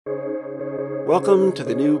Welcome to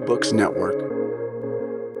the New Books Network.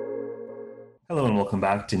 Hello and welcome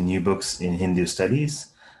back to New Books in Hindu Studies,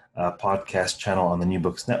 a podcast channel on the New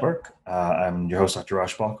Books Network. I'm your host, Dr.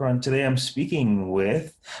 Raj Balkar, and today I'm speaking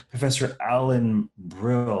with Professor Alan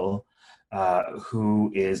Brill,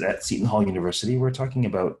 who is at Seton Hall University. We're talking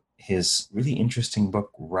about his really interesting book,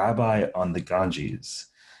 Rabbi on the Ganges,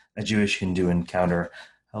 a Jewish-Hindu encounter.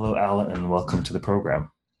 Hello, Alan, and welcome to the program.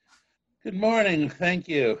 Good morning. Thank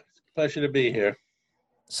you. It's a pleasure to be here.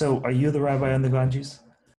 So, are you the Rabbi on the Ganges?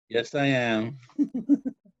 Yes, I am.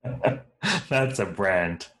 That's a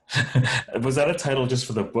brand. Was that a title just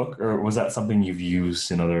for the book, or was that something you've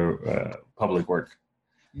used in other public work?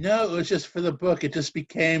 No, it was just for the book. It just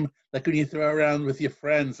became like when you throw around with your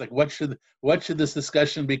friends, like what should this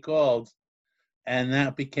discussion be called? And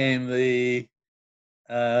that became the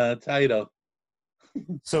title.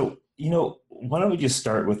 So, why don't we just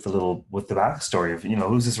start with the backstory of,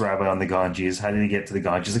 who's this rabbi on the Ganges? How did he get to the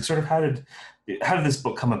Ganges? Like, sort of, how did this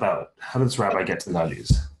book come about? How did this rabbi get to the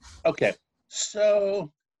Ganges? Okay,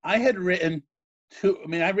 so I had written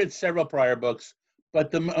I read several prior books,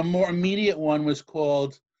 but a more immediate one was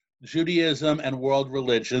called Judaism and World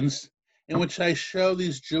Religions, in which I show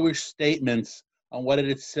these Jewish statements on what did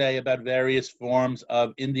it say about various forms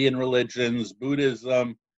of Indian religions,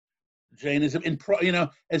 Buddhism, Jainism.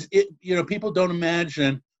 People don't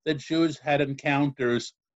imagine that Jews had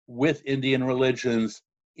encounters with Indian religions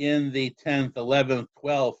in the 10th, 11th,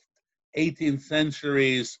 12th, 18th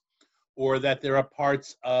centuries, or that there are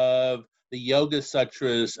parts of the Yoga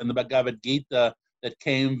Sutras and the Bhagavad Gita that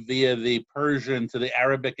came via the Persian to the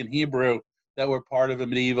Arabic and Hebrew that were part of a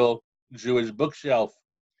medieval Jewish bookshelf.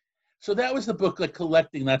 So that was the book, like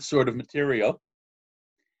collecting that sort of material.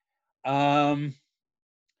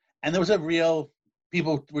 And there was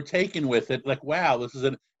people were taken with it, like, wow, this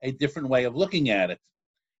is a different way of looking at it.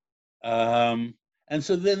 And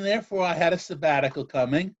so then, therefore, I had a sabbatical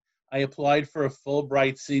coming. I applied for a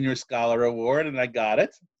Fulbright Senior Scholar Award, and I got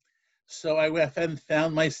it. So I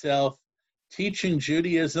found myself teaching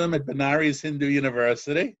Judaism at Benares Hindu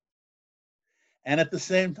University, and at the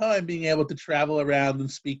same time being able to travel around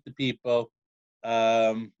and speak to people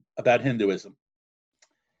about Hinduism.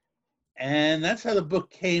 And that's how the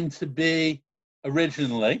book came to be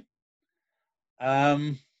originally.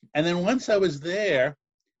 And then once I was there,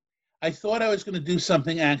 I thought I was going to do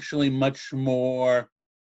something actually much more,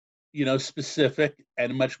 specific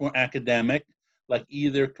and much more academic, like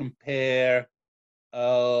either compare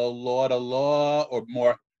law to law or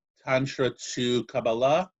more Tantra to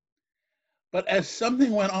Kabbalah. But as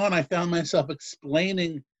something went on, I found myself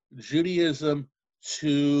explaining Judaism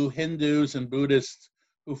to Hindus and Buddhists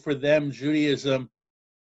who, for them, Judaism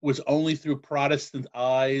was only through Protestant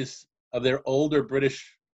eyes of their older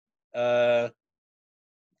British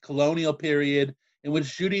colonial period, in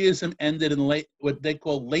which Judaism ended in what they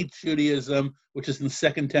call late Judaism, which is in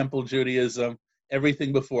Second Temple Judaism,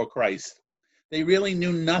 everything before Christ. They really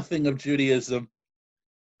knew nothing of Judaism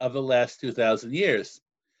of the last 2,000 years.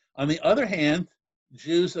 On the other hand,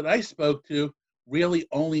 Jews that I spoke to really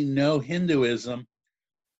only know Hinduism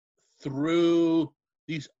through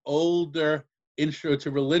these older intro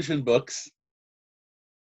to religion books,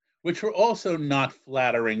 which were also not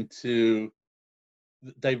flattering to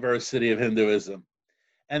the diversity of Hinduism.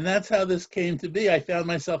 And that's how this came to be. I found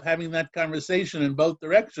myself having that conversation in both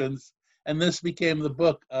directions, and this became the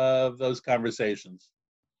book of those conversations.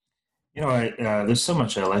 There's so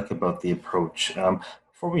much I like about the approach.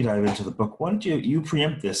 Before we dive into the book, why don't you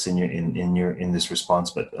preempt this in this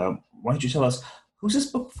response? But why don't you tell us, who's this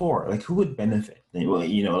book for? Like, who would benefit?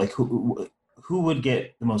 Like who would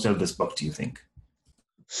get the most out of this book? Do you think?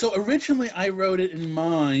 So originally, I wrote it in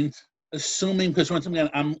mind, assuming, because once again,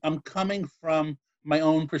 I'm coming from my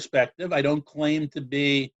own perspective. I don't claim to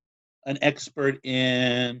be an expert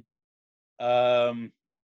in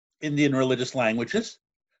Indian religious languages.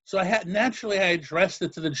 So I addressed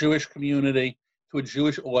it to the Jewish community, to a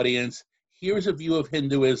Jewish audience. Here's a view of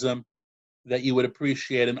Hinduism that you would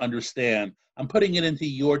appreciate and understand. I'm putting it into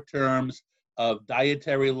your terms of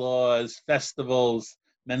dietary laws, festivals,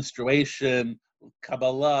 menstruation,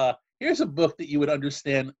 Kabbalah. Here's a book that you would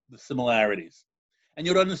understand the similarities. And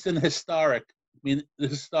you would understand the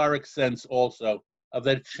historic sense also of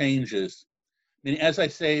that changes. I mean, as I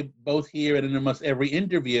say, both here and in almost every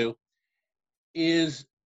interview, is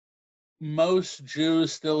most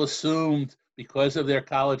Jews still assumed, because of their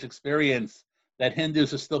college experience, that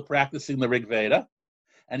Hindus are still practicing the Rig Veda,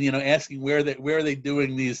 and asking where are they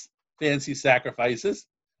doing these fancy sacrifices,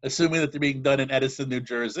 assuming that they're being done in Edison, New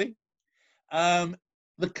Jersey.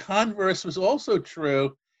 The converse was also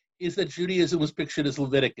true is that Judaism was pictured as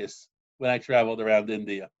Leviticus when I traveled around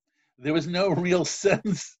India. There was no real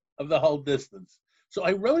sense of the whole distance. So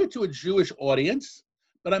I wrote it to a Jewish audience,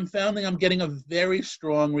 but I'm finding I'm getting a very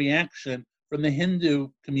strong reaction from the Hindu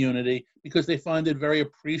community because they find it very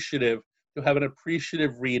appreciative to have an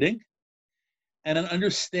appreciative reading and an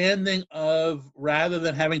understanding of, rather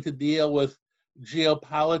than having to deal with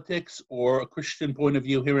geopolitics or a Christian point of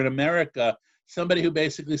view here in America, somebody who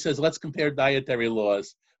basically says, let's compare dietary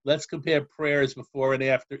laws, let's compare prayers before and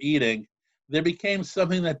after eating. There became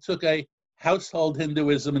something that took a household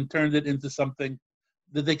Hinduism and turned it into something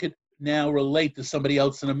that they could now relate to somebody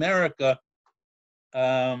else in America.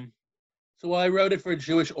 So while I wrote it for a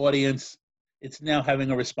Jewish audience, it's now having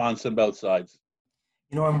a response on both sides.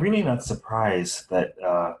 I'm really not surprised that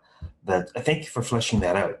thank you for fleshing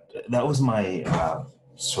that out. That was my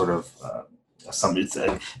sort of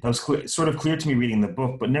assumption. That was sort of clear to me reading the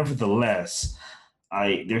book, but nevertheless,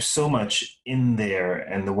 there's so much in there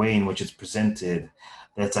and the way in which it's presented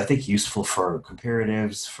that's, I think, useful for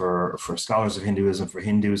comparatives, for scholars of Hinduism, for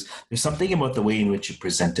Hindus. There's something about the way in which you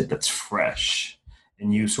present it that's fresh,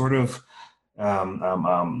 and you sort of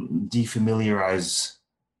defamiliarize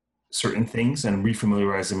certain things and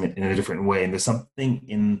refamiliarize them in a different way. And there's something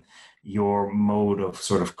in your mode of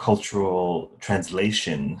sort of cultural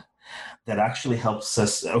translation that actually helps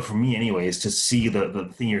us, for me anyways, to see the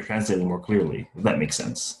thing you're translating more clearly, if that makes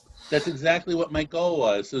sense. That's exactly what my goal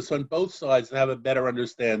was, is on both sides to have a better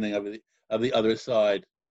understanding of the other side.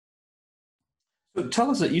 So tell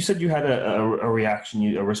us that you said you had a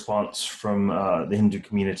reaction, a response from the Hindu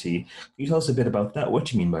community. Can you tell us a bit about that? What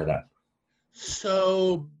do you mean by that?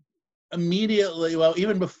 So immediately, well,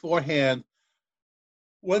 even beforehand,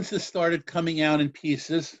 once this started coming out in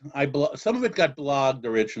pieces, some of it got blogged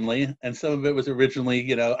originally, and some of it was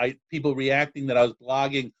originally, people reacting that I was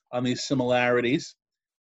blogging on these similarities.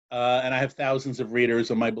 And I have thousands of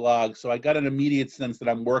readers on my blog, so I got an immediate sense that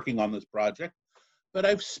I'm working on this project. But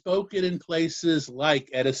I've spoken in places like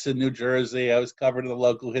Edison, New Jersey. I was covered in the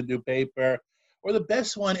local Hindu paper. Or the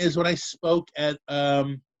best one is when I spoke at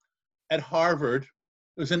Harvard.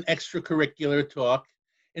 It was an extracurricular talk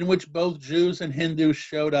in which both Jews and Hindus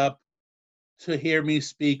showed up to hear me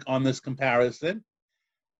speak on this comparison.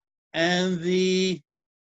 And the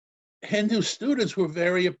Hindu students were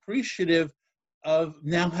very appreciative of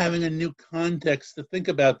now having a new context to think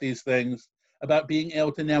about these things, about being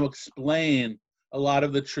able to now explain a lot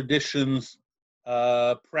of the traditions,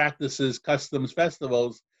 practices, customs,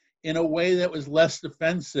 festivals in a way that was less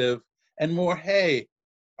offensive and more, hey,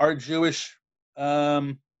 our Jewish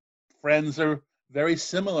friends are very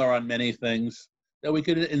similar on many things, that we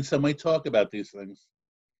could in some way talk about these things.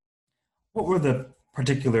 What were the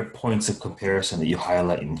particular points of comparison that you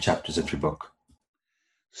highlight in chapters of your book?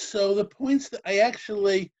 So the points that I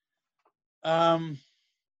actually,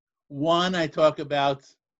 one, I talk about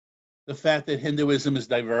the fact that Hinduism is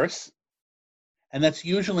diverse, and that's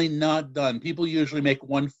usually not done. People usually make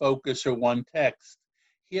one focus or one text.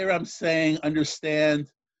 Here I'm saying,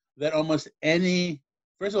 understand that almost any,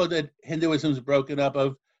 first of all, that Hinduism is broken up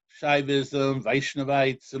of Shaivism,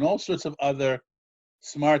 Vaishnavites, and all sorts of other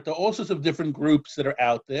Smarta, all sorts of different groups that are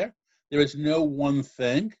out there. There is no one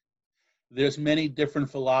thing. There's many different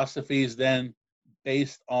philosophies then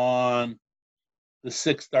based on the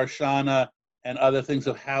sixth darshana and other things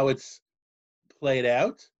of how it's played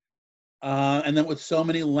out. And then with so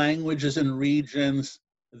many languages and regions,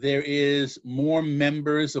 there is more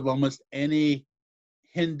members of almost any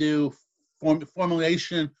Hindu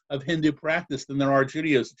formulation of Hindu practice than there are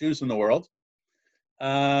Jews in the world.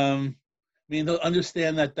 They'll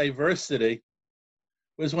understand that diversity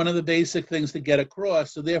was one of the basic things to get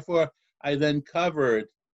across. So therefore, I then covered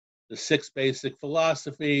the 6 basic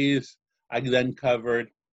philosophies. I then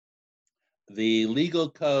covered the legal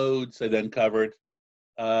codes. I then covered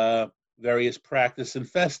various practice and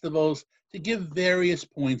festivals to give various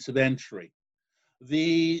points of entry.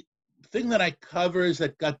 The thing that I covers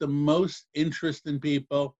that got the most interest in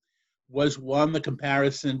people was, one, the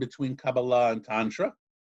comparison between Kabbalah and Tantra.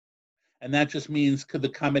 And that just means the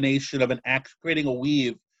combination of an act, creating a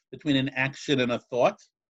weave between an action and a thought,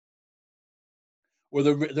 or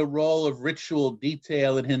the role of ritual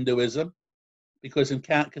detail in Hinduism, because in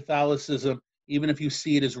Catholicism, even if you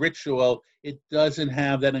see it as ritual, it doesn't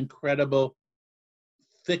have that incredible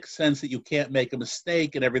thick sense that you can't make a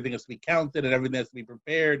mistake and everything has to be counted and everything has to be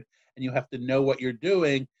prepared and you have to know what you're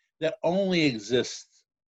doing. That only exists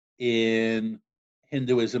in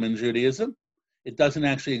Hinduism and Judaism. It doesn't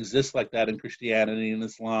actually exist like that in Christianity and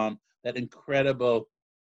Islam, that incredible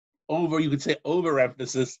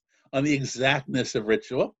overemphasis on the exactness of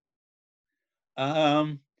ritual.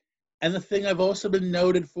 And And the thing I've also been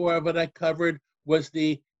noted for, but I covered, was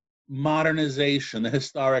the modernization, the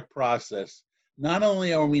historic process. Not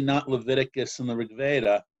only are we not Leviticus and the Rig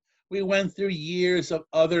Veda, we went through years of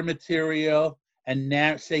other material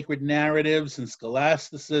and sacred narratives and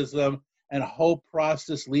scholasticism and a whole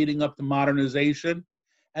process leading up to modernization.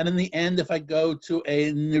 And in the end, if I go to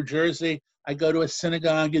New Jersey, I go to a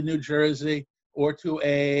synagogue in New Jersey or to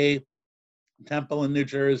a temple in New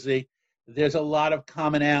Jersey, there's a lot of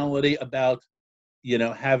commonality about,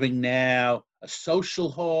 having now a social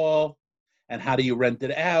hall and how do you rent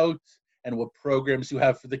it out and what programs you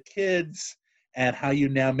have for the kids and how you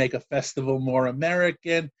now make a festival more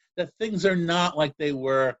American, that things are not like they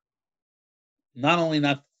were, not only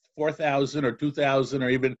not 4,000 or 2,000 or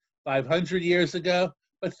even 500 years ago,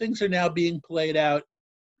 but things are now being played out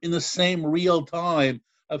in the same real time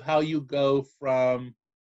of how you go from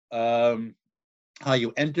how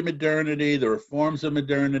you enter modernity, the reforms of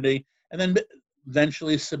modernity, and then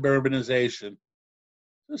eventually suburbanization.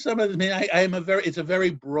 So some of it's a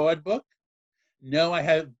very broad book. No,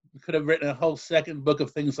 could have written a whole second book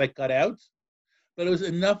of things like cutouts, but it was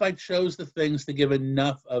enough. I chose the things to give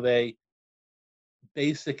enough of a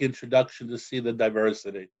basic introduction to see the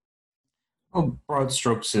diversity. Well, broad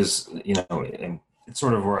strokes is, it's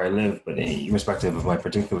sort of where I live, but irrespective of my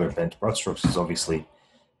particular bent, broad strokes is obviously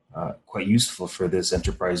quite useful for this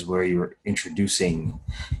enterprise where you're introducing,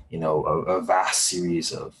 a vast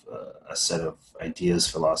series of a set of ideas,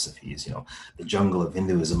 philosophies. The jungle of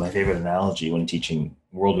Hinduism. My favorite analogy when teaching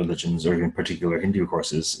world religions or even particular Hindu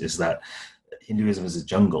courses is that Hinduism is a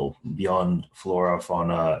jungle beyond flora,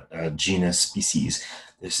 fauna, genus, species.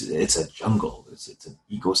 It's a jungle. It's an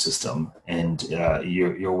ecosystem, and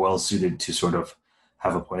you're well suited to sort of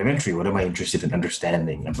have a point of entry. What am I interested in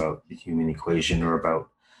understanding about the human equation or about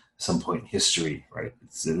some point in history, right?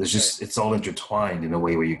 It's all intertwined in a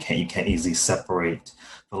way where you can't easily separate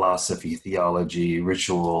philosophy, theology,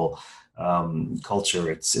 ritual,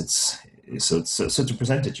 culture. So to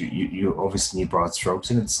present it, you obviously need broad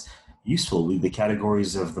strokes, and it's useful. The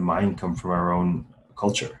categories of the mind come from our own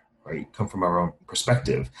culture, right? Come from our own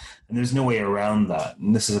perspective, and there's no way around that.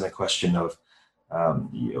 And this isn't a question of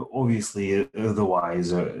obviously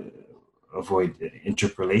otherwise. Avoid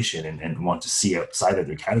interpolation and want to see outside of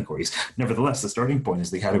their categories. Nevertheless, the starting point is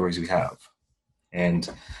the categories we have. And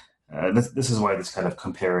this is why this kind of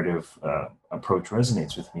comparative approach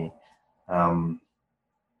resonates with me.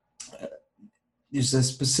 There's a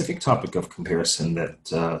specific topic of comparison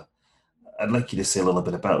that I'd like you to say a little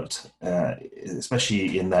bit about,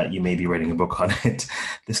 especially in that you may be writing a book on it,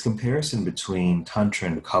 this comparison between Tantra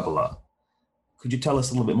and Kabbalah. Could you tell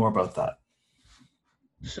us a little bit more about that?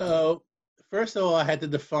 So, first of all, I had to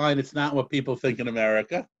define it's not what people think in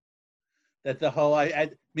America. That the whole, I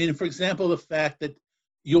mean, for example, the fact that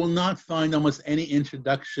you will not find almost any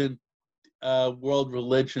introduction world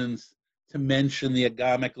religions to mention the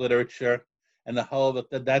agamic literature and the whole,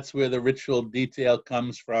 that's where the ritual detail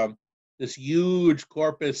comes from. This huge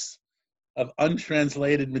corpus of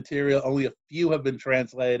untranslated material, only a few have been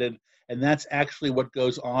translated, and that's actually what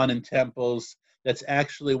goes on in temples. That's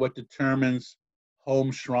actually what determines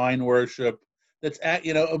home shrine worship. That's a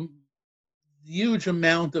huge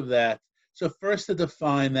amount of that. So first to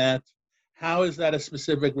define that, how is that a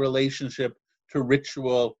specific relationship to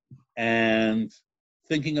ritual and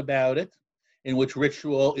thinking about it, in which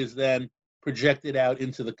ritual is then projected out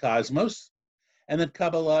into the cosmos, and that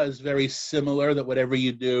Kabbalah is very similar, that whatever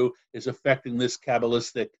you do is affecting this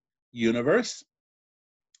Kabbalistic universe.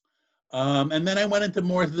 And then I went into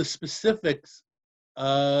more of the specifics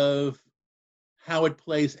of how it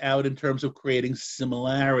plays out in terms of creating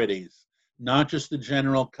similarities, not just the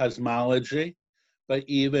general cosmology, but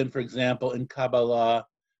even, for example, in Kabbalah,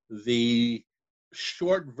 the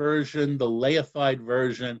short version, the layified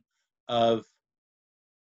version of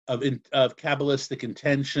Kabbalistic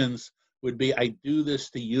intentions would be, I do this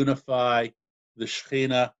to unify the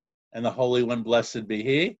Shekhinah and the Holy One, blessed be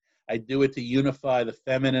He. I do it to unify the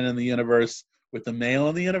feminine in the universe with the male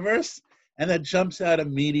in the universe. And that jumps out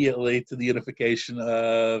immediately to the unification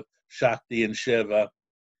of Shakti and Shiva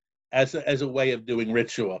as a way of doing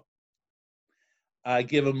ritual. I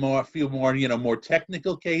give a few more, more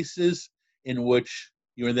technical cases in which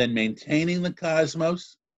you are then maintaining the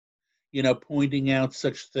cosmos, pointing out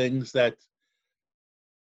such things that,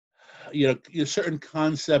 certain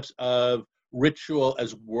concepts of ritual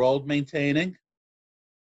as world maintaining,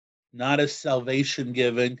 not as salvation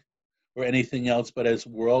giving or anything else, but as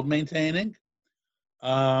world maintaining.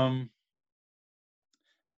 And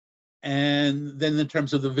then in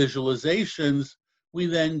terms of the visualizations, we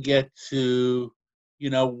then get to,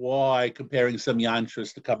 why comparing some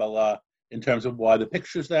yantras to Kabbalah in terms of why the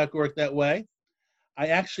pictures that work that way. I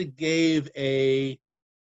actually gave a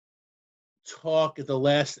talk at the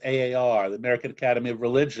last AAR, the American Academy of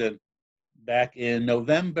Religion, back in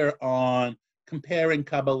November on comparing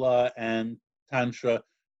Kabbalah and Tantra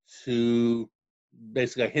to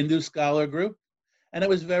basically a Hindu scholar group. And it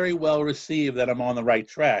was very well received that I'm on the right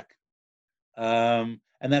track. And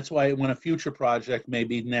that's why I want a future project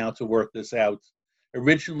maybe now to work this out.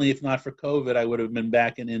 Originally, if not for COVID, I would have been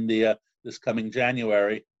back in India this coming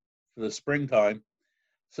January for the springtime.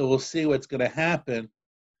 So we'll see what's going to happen,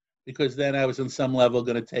 because then I was on some level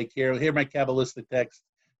going to hear my Kabbalistic text,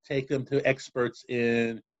 take them to experts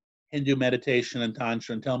in Hindu meditation and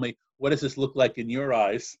Tantra and tell me, what does this look like in your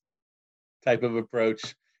eyes type of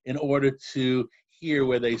approach, in order to hear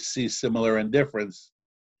where they see similar and difference.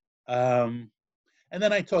 And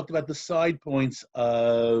then I talked about the side points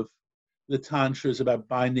of the Tantras about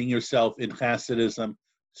binding yourself in Hasidism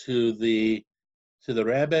to the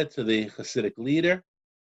Rebbe, to the Hasidic leader,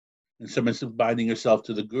 and some of binding yourself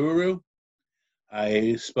to the guru.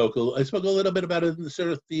 I spoke a little bit about it in the sort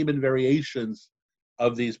of theme and variations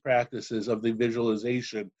of these practices of the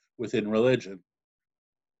visualization within religion.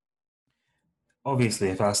 Obviously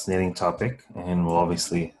a fascinating topic, and we'll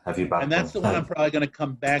obviously have you back. And that's the one I'm probably going to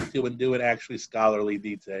come back to and do in actually scholarly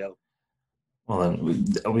detail. Well, then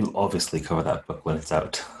we'll obviously cover that book when it's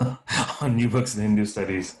out on New Books in Hindu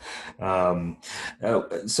Studies. A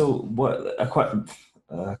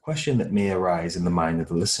question that may arise in the mind of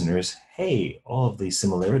the listeners: hey, all of these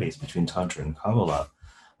similarities between Tantra and Kabbalah,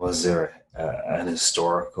 was there an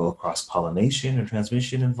historical cross-pollination or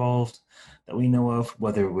transmission involved that we know of,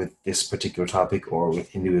 whether with this particular topic or with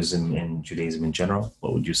Hinduism and Judaism in general?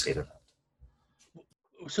 What would you say to that?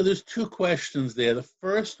 So there's two questions there. The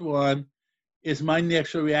first one is, my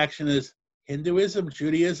natural reaction is Hinduism,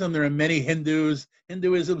 Judaism. There are many Hinduisms,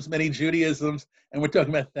 many Judaisms, and we're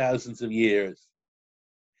talking about thousands of years.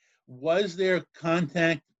 Was there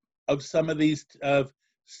contact of some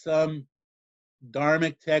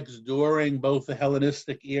Dharmic texts during both the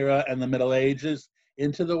Hellenistic era and the Middle Ages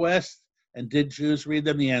into the West? And did Jews read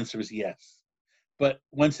them? The answer is yes. But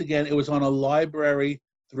once again, it was on a library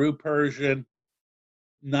through Persian,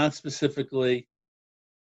 not specifically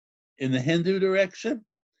in the Hindu direction.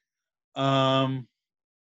 And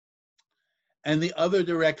the other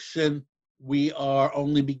direction we are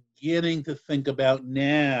only beginning to think about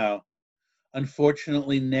now.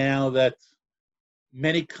 Unfortunately, now that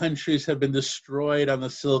many countries have been destroyed on the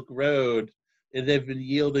Silk Road, they've been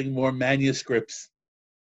yielding more manuscripts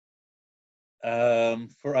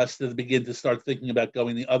for us to begin to start thinking about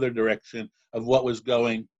going the other direction of what was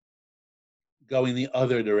going the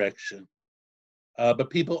other direction. But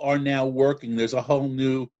people are now working. There's a whole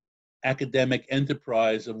new academic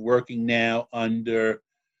enterprise of working now under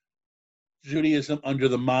Judaism, under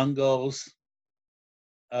the Mongols,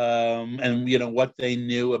 and what they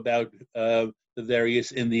knew about the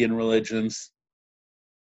various Indian religions.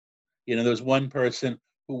 There was one person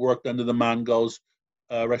who worked under the Mongols,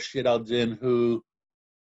 Rashid al-Din, who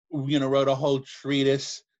wrote a whole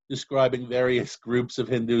treatise describing various groups of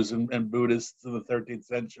Hindus and Buddhists in the 13th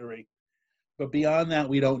century. But beyond that,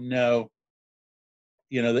 we don't know,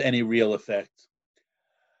 any real effect.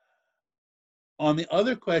 On the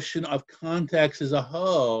other question of context as a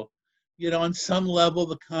whole, on some level,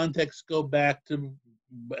 the contexts go back to,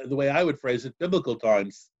 the way I would phrase it, biblical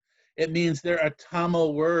times. It means there are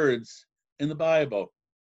Tamil words in the Bible,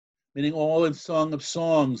 meaning all in Song of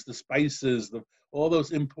Songs, the spices, all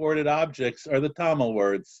those imported objects are the Tamil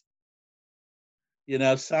words.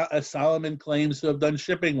 Solomon claims to have done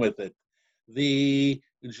shipping with it. The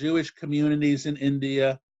Jewish communities in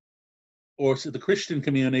India, or the Christian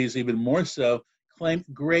communities even more so, claim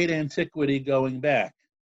great antiquity going back.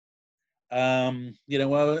 When I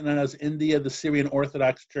was in India, the Syrian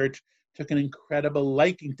Orthodox Church took an incredible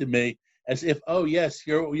liking to me, as if, oh yes,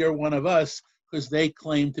 you're one of us, because they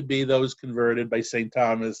claim to be those converted by St.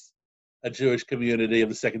 Thomas, a Jewish community of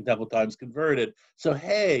the Second Temple times converted. So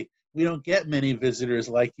hey, we don't get many visitors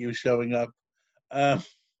like you showing up.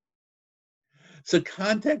 So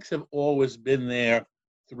contexts have always been there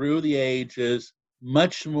through the ages,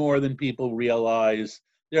 much more than people realize.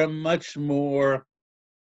 There are much more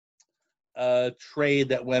trade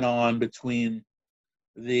that went on between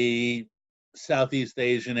the Southeast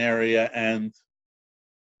Asian area and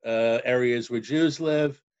areas where Jews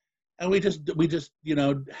live, and we just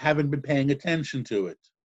haven't been paying attention to it.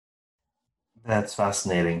 That's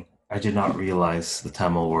fascinating. I did not realize the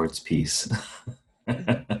Tamil words piece.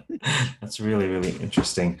 That's really, really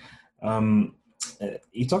interesting.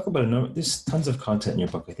 You talk about there's tons of content in your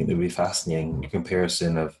book. I think that would be fascinating. Your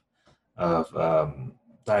comparison of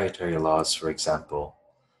dietary laws, for example.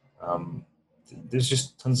 Um, there's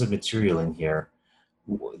just tons of material in here.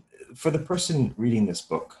 For the person reading this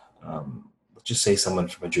book, let's just say someone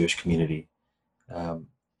from a Jewish community, um,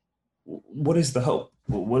 what is the hope?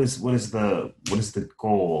 What is the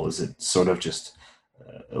goal? Is it sort of just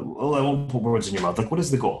well, I won't put words in your mouth. Like, what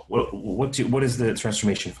is the goal? What is the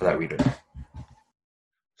transformation for that reader?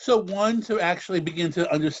 So one, to actually begin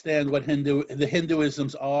to understand what the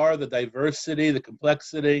Hinduisms are, the diversity, the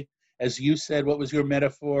complexity. As you said, what was your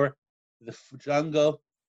metaphor? The jungle.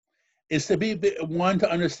 Is to be one, to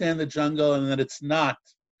understand the jungle, and that it's not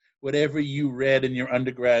whatever you read in your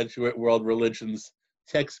undergraduate world religions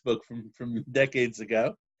textbook from decades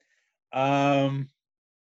ago.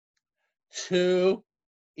 Two,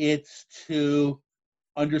 it's to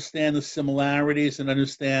understand the similarities and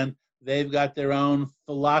understand they've got their own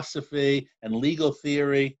philosophy and legal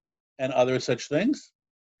theory and other such things.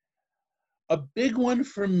 A big one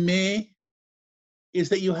for me is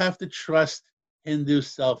that you have to trust Hindu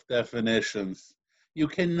self-definitions. You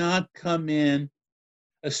cannot come in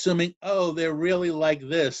assuming, oh, they're really like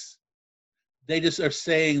this. They just are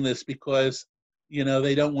saying this because,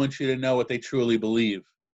 they don't want you to know what they truly believe.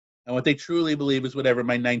 And what they truly believe is whatever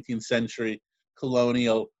my 19th century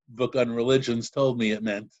colonial book on religions told me it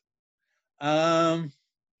meant. And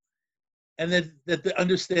that to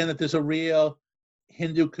understand that there's a real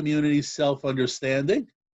Hindu community self-understanding,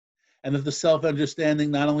 and that the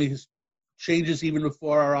self-understanding not only changes even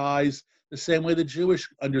before our eyes, the same way the Jewish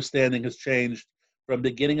understanding has changed from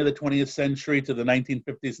beginning of the 20th century to the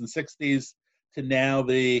 1950s and 60s to now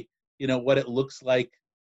what it looks like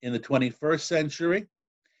in the 21st century.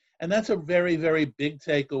 And that's a very, very big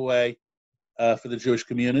takeaway for the Jewish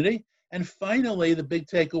community. And finally, the big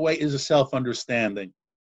takeaway is a self-understanding.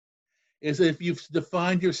 Is that if you've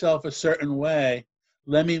defined yourself a certain way,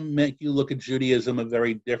 let me make you look at Judaism a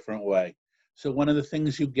very different way. So one of the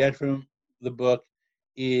things you get from the book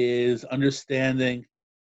is understanding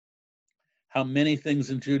how many things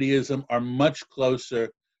in Judaism are much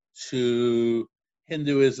closer to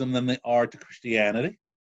Hinduism than they are to Christianity.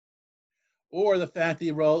 Or the fact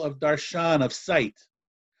the role of darshan, of sight.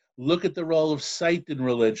 Look at the role of sight in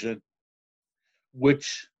religion,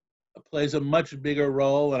 which plays a much bigger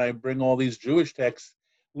role, and I bring all these Jewish texts.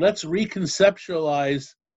 Let's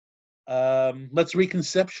reconceptualize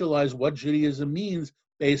what Judaism means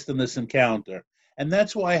based on this encounter. And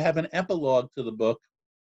that's why I have an epilogue to the book,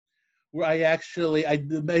 where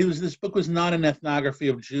this book was not an ethnography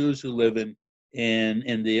of Jews who live in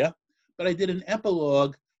India, but I did an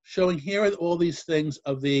epilogue showing here are all these things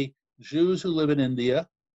of the Jews who live in India.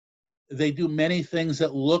 They do many things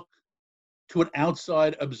that look to an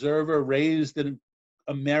outside observer raised in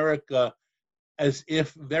America as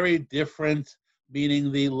if very different,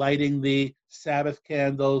 meaning the lighting the Sabbath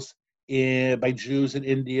candles by Jews in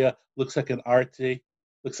India looks like an arti,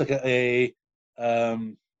 looks like the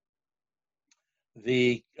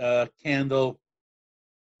candle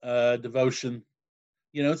devotion.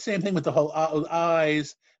 Same thing with the whole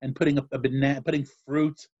eyes and putting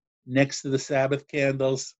fruit next to the Sabbath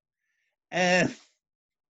candles, and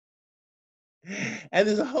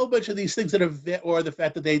there's a whole bunch of these things that are, or the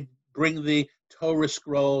fact that they bring the Torah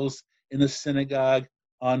scrolls in the synagogue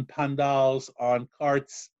on pandals, on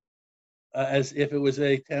carts, as if it was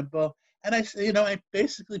a temple. And I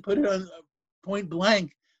basically put it on point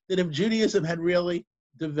blank that if Judaism had really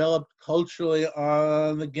developed culturally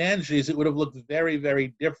on the Ganges, it would have looked very,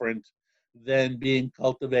 very different than being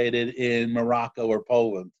cultivated in Morocco or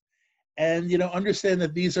Poland. And, understand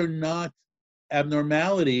that these are not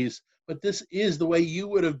abnormalities, but this is the way you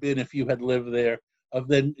would have been if you had lived there, of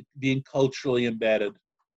then being culturally embedded.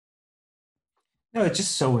 No, it's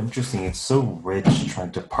just so interesting. It's so rich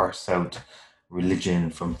trying to parse out religion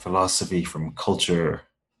from philosophy, from culture.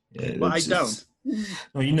 Well, I don't.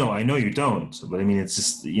 No, I know you don't. But I mean, it's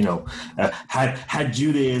just had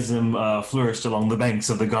Judaism flourished along the banks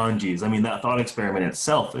of the Ganges, I mean, that thought experiment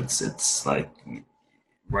itself, it's like,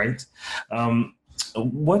 right.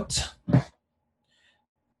 What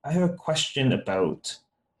I have a question about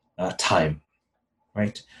time,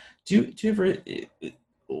 right? Do you ever?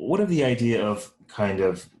 What of the idea of kind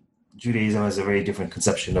of Judaism has a very different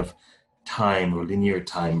conception of time or linear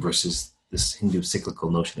time versus this Hindu cyclical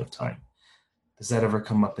notion of time? Does that ever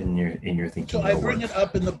come up in your thinking? So I bring it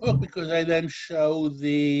up in the book because I then show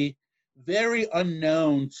the very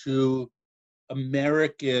unknown to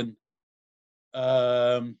American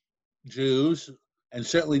Jews, and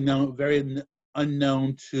certainly very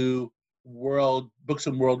unknown to world books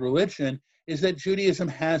and world religion, is that Judaism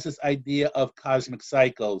has this idea of cosmic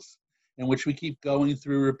cycles in which we keep going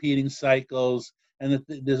through repeating cycles, and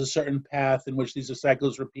that there's a certain path in which these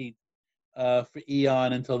cycles repeat for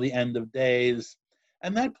eon until the end of days.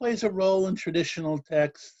 And that plays a role in traditional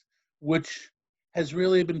texts, which has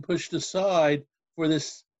really been pushed aside for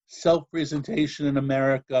this self-presentation in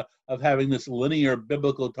America of having this linear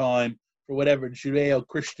biblical time for whatever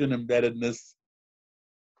Judeo-Christian embeddedness,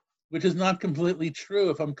 which is not completely true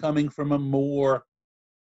if I'm coming from a more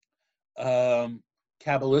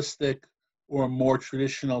Kabbalistic or a more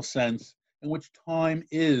traditional sense in which time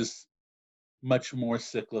is much more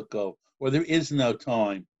cyclical, or there is no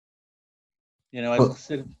time. You know, as Well,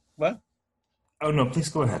 considered, what? oh no, please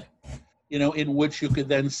go ahead. You know, in which you could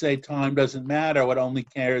then say time doesn't matter. What only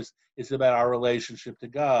cares is about our relationship to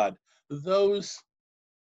God. Those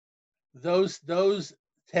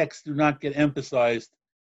texts do not get emphasized,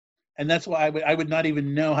 and that's why I would not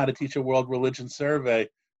even know how to teach a world religion survey,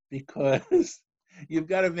 because you've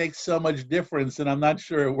got to make so much difference, and I'm not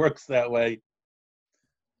sure it works that way.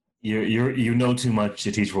 You know too much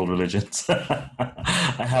to teach world religions.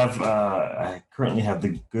 I currently have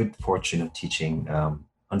the good fortune of teaching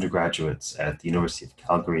undergraduates at the University of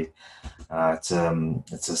Calgary. It's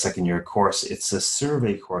a second year course. It's a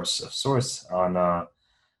survey course of sorts on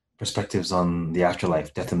perspectives on the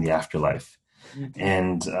afterlife, death and the afterlife. Mm-hmm.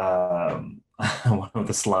 And one of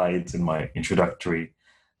the slides in my introductory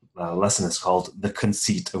lesson is called "The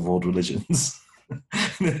Conceit of World Religions."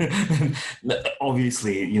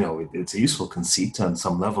 Obviously, you know, it's a useful conceit on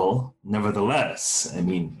some level. Nevertheless, I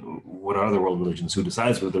mean, what are the world religions? Who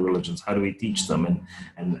decides what the religions? How do we teach them?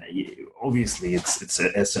 And obviously,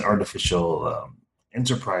 it's an artificial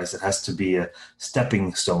enterprise that has to be a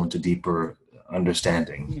stepping stone to deeper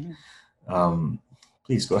understanding. Mm-hmm.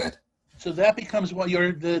 Please go ahead. So that becomes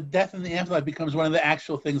the death and the afterlife becomes one of the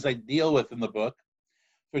actual things I deal with in the book.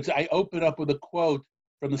 For example, I open up with a quote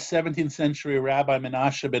from the 17th century Rabbi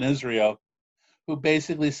Menashe ben Israel, who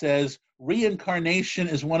basically says, reincarnation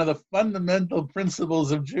is one of the fundamental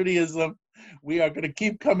principles of Judaism. We are going to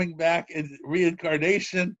keep coming back in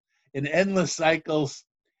reincarnation in endless cycles.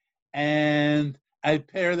 And I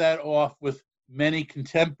pair that off with many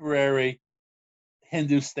contemporary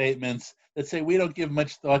Hindu statements that say we don't give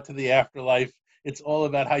much thought to the afterlife. It's all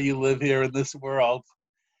about how you live here in this world.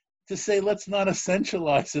 To say, let's not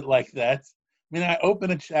essentialize it like that. I mean, I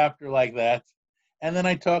open a chapter like that, and then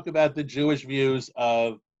I talk about the Jewish views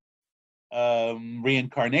of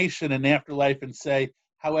reincarnation and afterlife and say,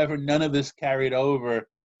 however, none of this carried over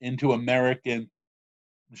into American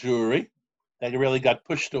Jewry. That really got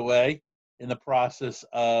pushed away in the process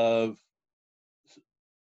of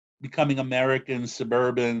becoming American,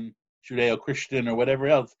 suburban, Judeo-Christian, or whatever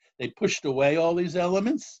else. They pushed away all these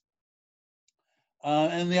elements.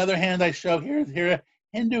 And on the other hand, I show here are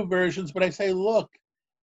Hindu versions, but I say, look,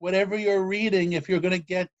 whatever you're reading, if you're going to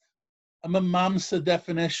get a Mimamsa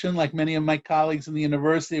definition, like many of my colleagues in the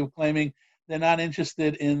university are claiming they're not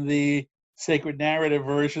interested in the sacred narrative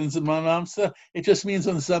versions of Mimamsa, it just means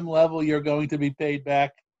on some level you're going to be paid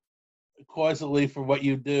back causally for what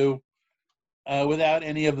you do without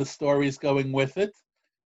any of the stories going with it.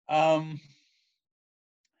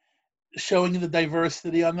 Showing the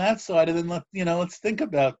diversity on that side, and then let's think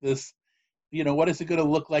about this. You know, what is it going to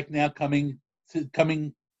look like now coming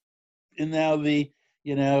in now the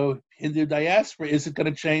Hindu diaspora? Is it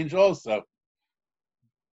going to change also?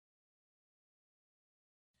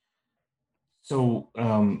 So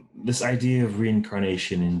this idea of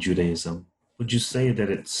reincarnation in Judaism, would you say that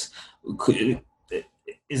is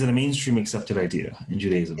it a mainstream accepted idea in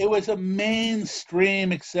Judaism? It was a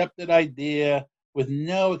mainstream accepted idea with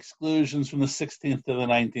no exclusions from the 16th to the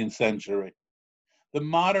 19th century. The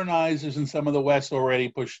modernizers in some of the West already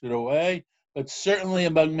pushed it away, but certainly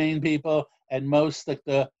among main people and most like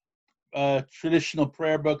the traditional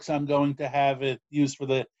prayer books I'm going to have it used for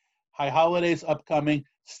the high holidays upcoming,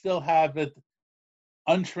 still have it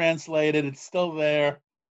untranslated. It's still there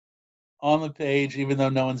on the page, even though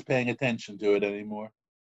no one's paying attention to it anymore.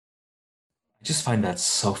 I just find that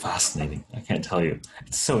so fascinating. I can't tell you.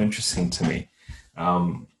 It's so interesting to me.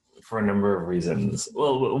 For a number of reasons.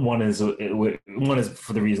 Well, one is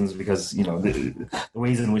for the reasons because the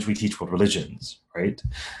ways in which we teach world religions, right?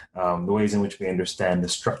 The ways in which we understand the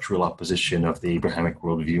structural opposition of the Abrahamic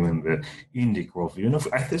worldview and the Indic worldview, and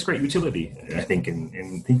there's great utility, I think,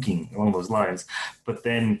 in thinking along those lines. But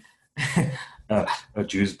then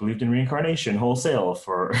Jews believed in reincarnation wholesale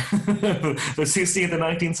for the 16th and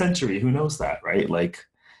 19th century. Who knows that, right? Like.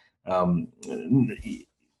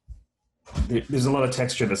 There's a lot of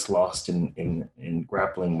texture that's lost in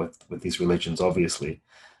grappling with these religions, obviously.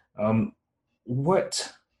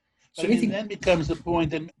 what? So But I mean, anything? then becomes the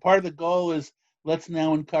point, and part of the goal is let's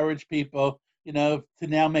now encourage people, to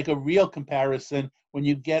now make a real comparison. When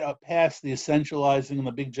you get up past the essentializing and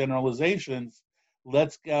the big generalizations,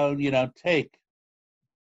 let's go, take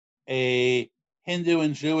a Hindu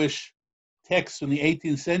and Jewish text from the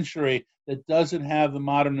 18th century that doesn't have the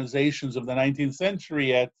modernizations of the 19th century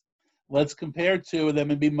yet. Let's compare two of them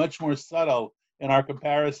and be much more subtle in our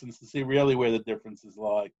comparisons to see really where the differences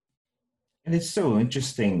lie. And it's so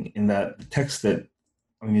interesting in that the text that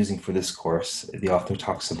I'm using for this course, the author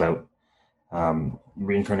talks about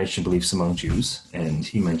reincarnation beliefs among Jews, and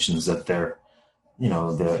he mentions that they're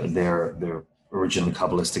originally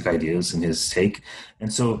Kabbalistic ideas in his take.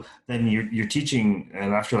 And so then you're teaching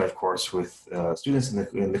an afterlife course with students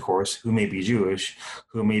in the course who may be Jewish,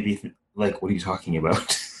 who may be like, what are you talking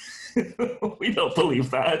about? We don't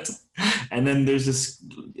believe that. And then there's this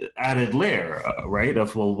added layer, right,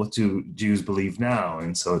 of, well, what do Jews believe now?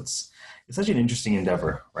 And so it's such an interesting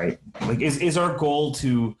endeavor, right? Like, is our goal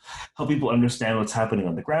to help people understand what's happening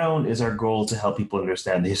on the ground? Is our goal to help people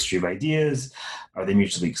understand the history of ideas? Are they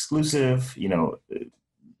mutually exclusive?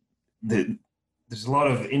 There's a lot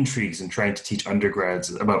of intrigues in trying to teach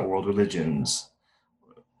undergrads about world religions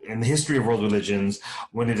and the history of world religions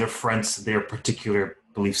when it affronts their particular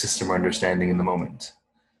belief system or understanding in the moment.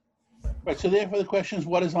 Right. So therefore, the question is,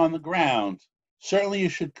 what is on the ground? Certainly, you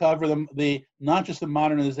should cover the not just the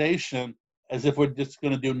modernization, as if we're just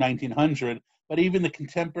going to do 1900, but even the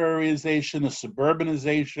contemporaryization, the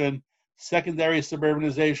suburbanization, secondary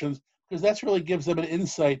suburbanizations, because that's really gives them an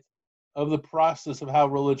insight of the process of how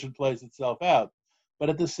religion plays itself out. But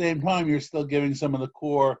at the same time, you're still giving some of the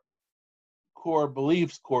core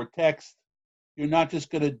beliefs, core text. You're not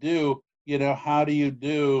just going to do, how do you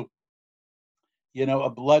do, a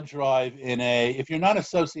blood drive if you're not a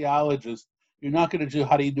sociologist, you're not going to do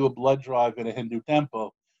how do you do a blood drive in a Hindu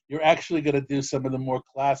temple. You're actually going to do some of the more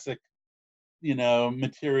classic,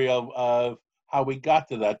 material of how we got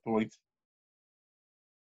to that point.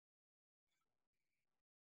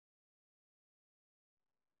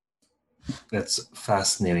 That's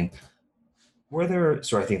fascinating. Were there?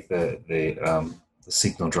 So I think the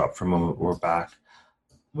signal dropped for a moment. We're back.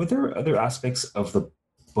 Were there other aspects of the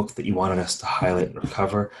book that you wanted us to highlight or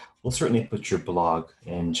cover? We'll certainly put your blog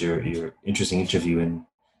and your interesting interview in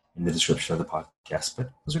the description of the podcast. But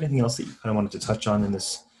was there anything else that you kind of wanted to touch on in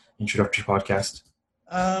this introductory podcast?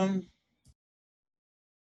 Let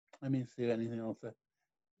me see anything else.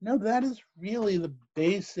 No, that is really the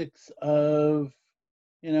basics of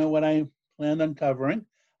what I planned on covering.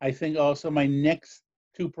 I think also my next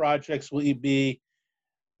two projects will be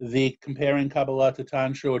the comparing Kabbalah to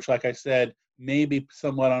Tantra, which, like I said, may be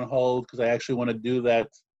somewhat on hold because I actually want to do that,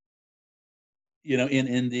 in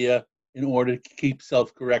India in order to keep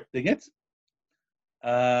self-correcting it.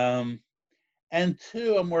 And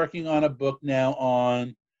two, I'm working on a book now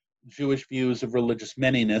on Jewish views of religious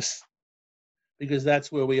manyness, because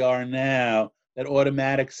that's where we are now, that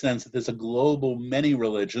automatic sense that there's a global many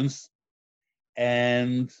religions,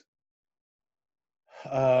 and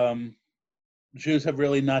Jews have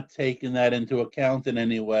really not taken that into account in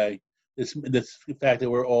any way. This fact that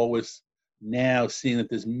we're always now seeing that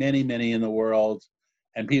there's many, many in the world,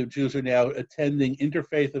 and Jews are now attending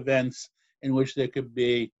interfaith events in which there could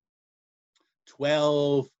be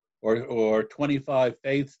 12 or 25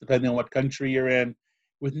 faiths, depending on what country you're in,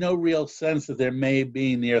 with no real sense that there may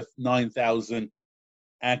be near 9,000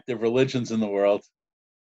 active religions in the world.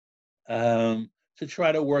 To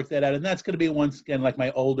try to work that out. And that's going to be, once again, like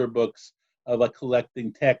my older books of like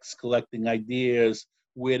collecting texts, collecting ideas,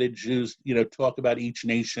 where did Jews, talk about each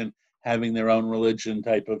nation having their own religion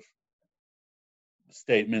type of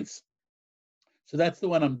statements. So that's the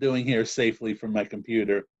one I'm doing here safely from my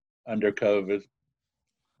computer under COVID.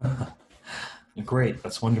 Great,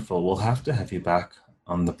 that's wonderful. We'll have to have you back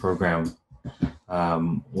on the program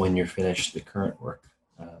when you're finished the current work.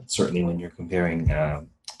 Certainly when you're comparing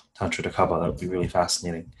Tantra to Kabbalah, that would be really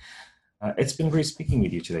fascinating. It's been great speaking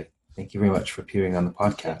with you today. Thank you very much for appearing on the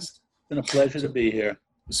podcast. It's been a pleasure to be here.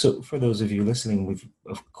 So for those of you listening, we've,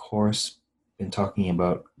 of course, been talking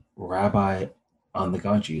about Rabbi on the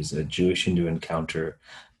Ganges, a Jewish-Hindu encounter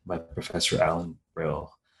by Professor Alan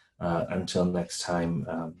Brill. Until next time,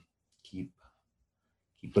 keep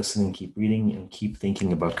listening, keep reading, and keep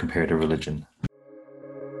thinking about comparative religion.